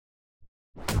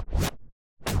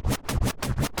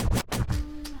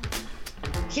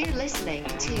You're listening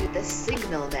to The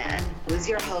Signalman with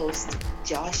your host,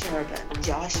 Josh Urban.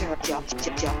 Josh Urban.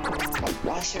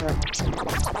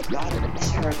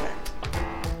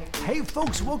 Hey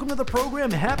folks, welcome to the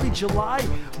program. Happy July.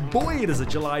 Boy, it is a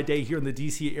July day here in the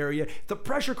DC area. The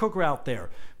pressure cooker out there.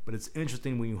 But it's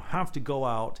interesting when you have to go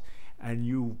out and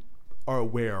you are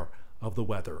aware of the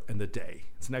weather and the day.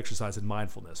 It's an exercise in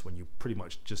mindfulness when you pretty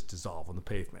much just dissolve on the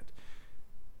pavement.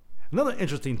 Another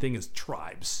interesting thing is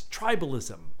tribes.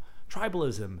 Tribalism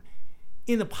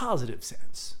in a positive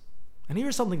sense. And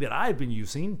here's something that I've been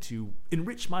using to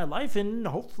enrich my life, and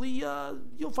hopefully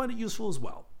you'll find it useful as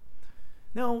well.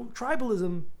 Now,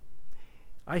 tribalism,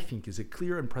 I think, is a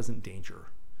clear and present danger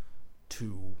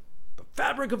to the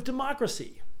fabric of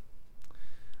democracy.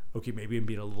 Okay, maybe I'm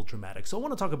being a little dramatic. So I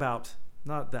want to talk about,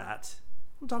 not that,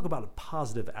 I want to talk about a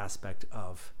positive aspect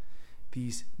of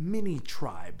these mini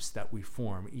tribes that we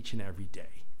form each and every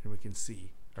day and we can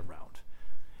see around,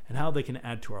 and how they can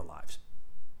add to our lives.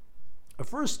 I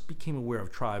first became aware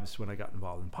of tribes when I got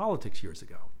involved in politics years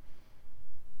ago,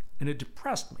 and it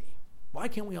depressed me. Why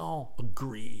can't we all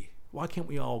agree? Why can't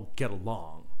we all get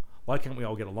along? Why can't we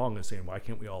all get along and saying, why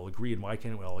can't we all agree, and why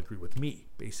can't we all agree with me,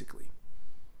 basically?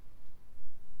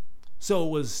 So it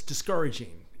was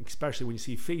discouraging, especially when you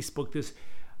see Facebook, this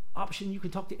option you can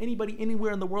talk to anybody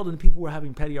anywhere in the world, and people were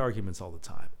having petty arguments all the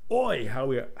time. Oi, how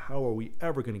are we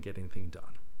ever going to get anything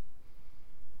done?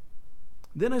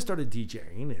 Then I started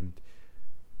DJing, and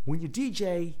when you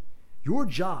DJ, your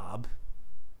job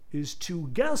is to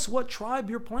guess what tribe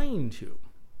you're playing to,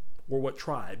 or what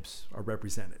tribes are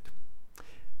represented.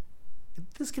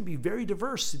 This can be very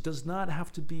diverse. It does not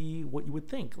have to be what you would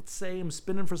think. Let's say I'm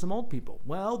spinning for some old people.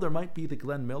 Well, there might be the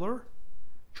Glenn Miller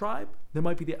tribe. There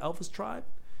might be the Elvis tribe.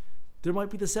 There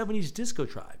might be the 70s disco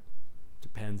tribe.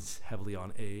 Depends heavily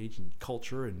on age and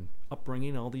culture and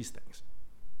upbringing, all these things.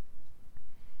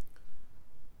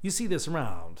 You see this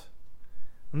around.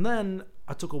 And then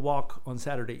I took a walk on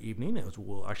Saturday evening. It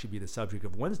will actually be the subject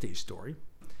of Wednesday's story,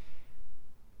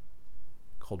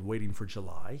 called Waiting for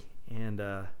July. And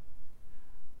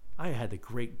I had the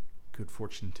great good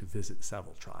fortune to visit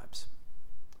several tribes.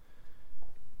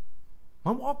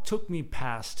 My walk took me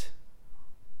past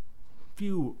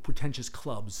few pretentious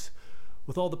clubs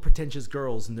with all the pretentious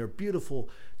girls in their beautiful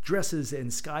dresses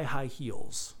and sky-high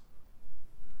heels.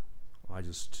 I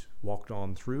just walked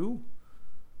on through.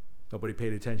 Nobody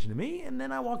paid attention to me, and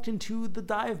then I walked into the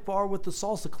dive bar with the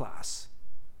salsa class,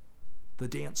 the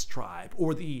dance tribe,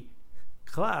 or the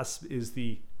class is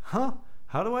the, how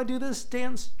do I do this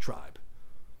dance tribe?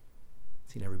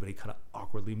 Seen everybody kind of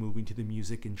awkwardly moving to the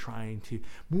music and trying to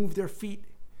move their feet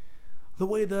the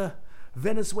way the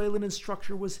Venezuelan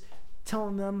instructor was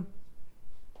telling them.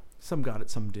 Some got it,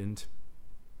 some didn't.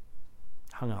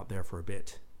 Hung out there for a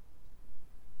bit.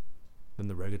 Then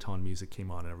the reggaeton music came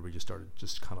on and everybody just started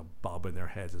kind of bobbing their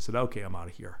heads. I said, okay, I'm out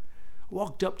of here. I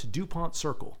walked up to DuPont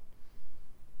Circle.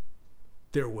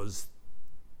 There was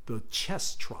the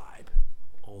chess tribe.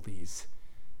 All these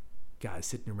guys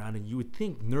sitting around, and you would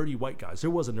think nerdy white guys. There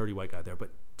was a nerdy white guy there, but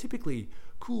typically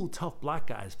cool, tough black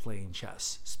guys playing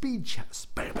chess. Speed chess.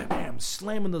 Bam, bam, bam.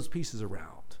 Slamming those pieces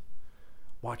around.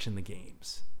 Watching the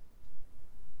games.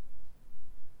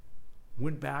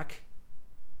 Went back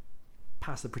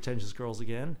past the pretentious girls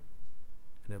again,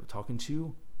 and I was talking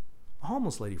to a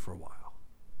homeless lady for a while,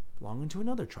 belonging to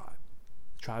another tribe,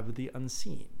 the tribe of the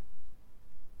unseen.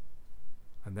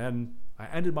 And then I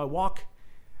ended my walk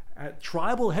at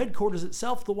tribal headquarters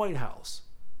itself, the White House.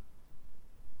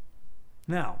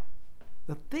 Now,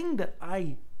 the thing that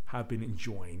I have been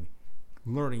enjoying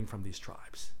learning from these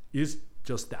tribes is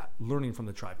just that, learning from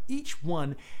the tribe. Each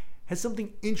one has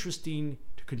something interesting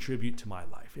to contribute to my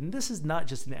life. And this is not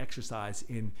just an exercise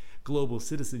in global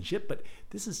citizenship, but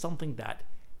this is something that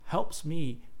helps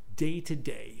me day to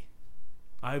day.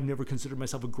 I've never considered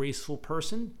myself a graceful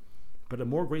person, but I'm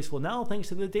more graceful now thanks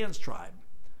to the dance tribe.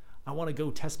 I want to go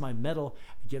test my mettle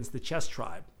against the chess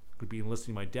tribe. Could be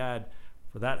enlisting my dad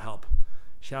for that help.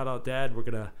 Shout out, Dad. We're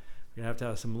gonna have to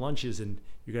have some lunches, and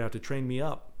you're gonna have to train me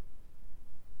up.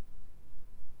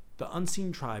 The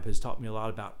unseen tribe has taught me a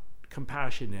lot about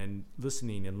compassion and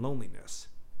listening and loneliness.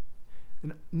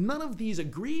 And none of these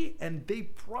agree, and they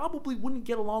probably wouldn't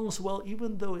get along so well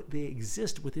even though they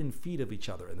exist within feet of each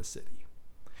other in the city.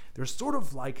 They're sort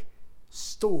of like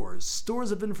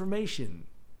stores of information,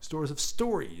 stores of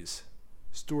stories,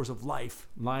 stores of life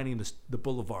lining the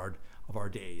boulevard of our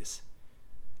days.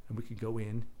 And we could go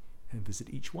in and visit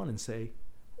each one and say,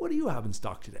 what do you have in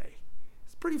stock today?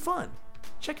 It's pretty fun.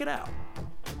 Check it out.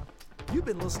 You've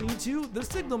been listening to The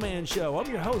Signalman Show. I'm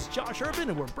your host, Josh Urban,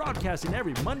 and we're broadcasting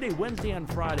every Monday, Wednesday,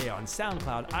 and Friday on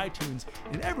SoundCloud, iTunes,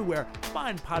 and everywhere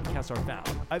fine podcasts are found.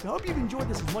 I hope you've enjoyed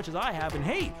this as much as I have, and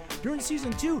hey, during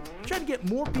Season 2, I'm trying to get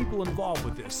more people involved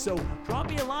with this, so drop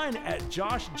me a line at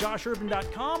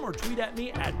joshurban.com or tweet at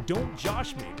me at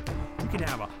don'tjoshme. You can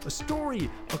have a story,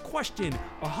 a question,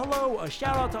 a hello, a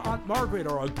shout out to Aunt Margaret,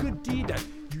 or a good deed that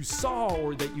you saw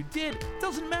or that you did. It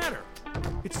doesn't matter.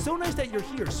 It's so nice that you're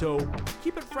here, so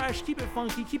keep it fresh, keep it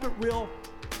funky, keep it real,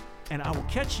 and I will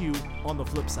catch you on the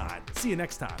flip side. See you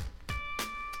next time.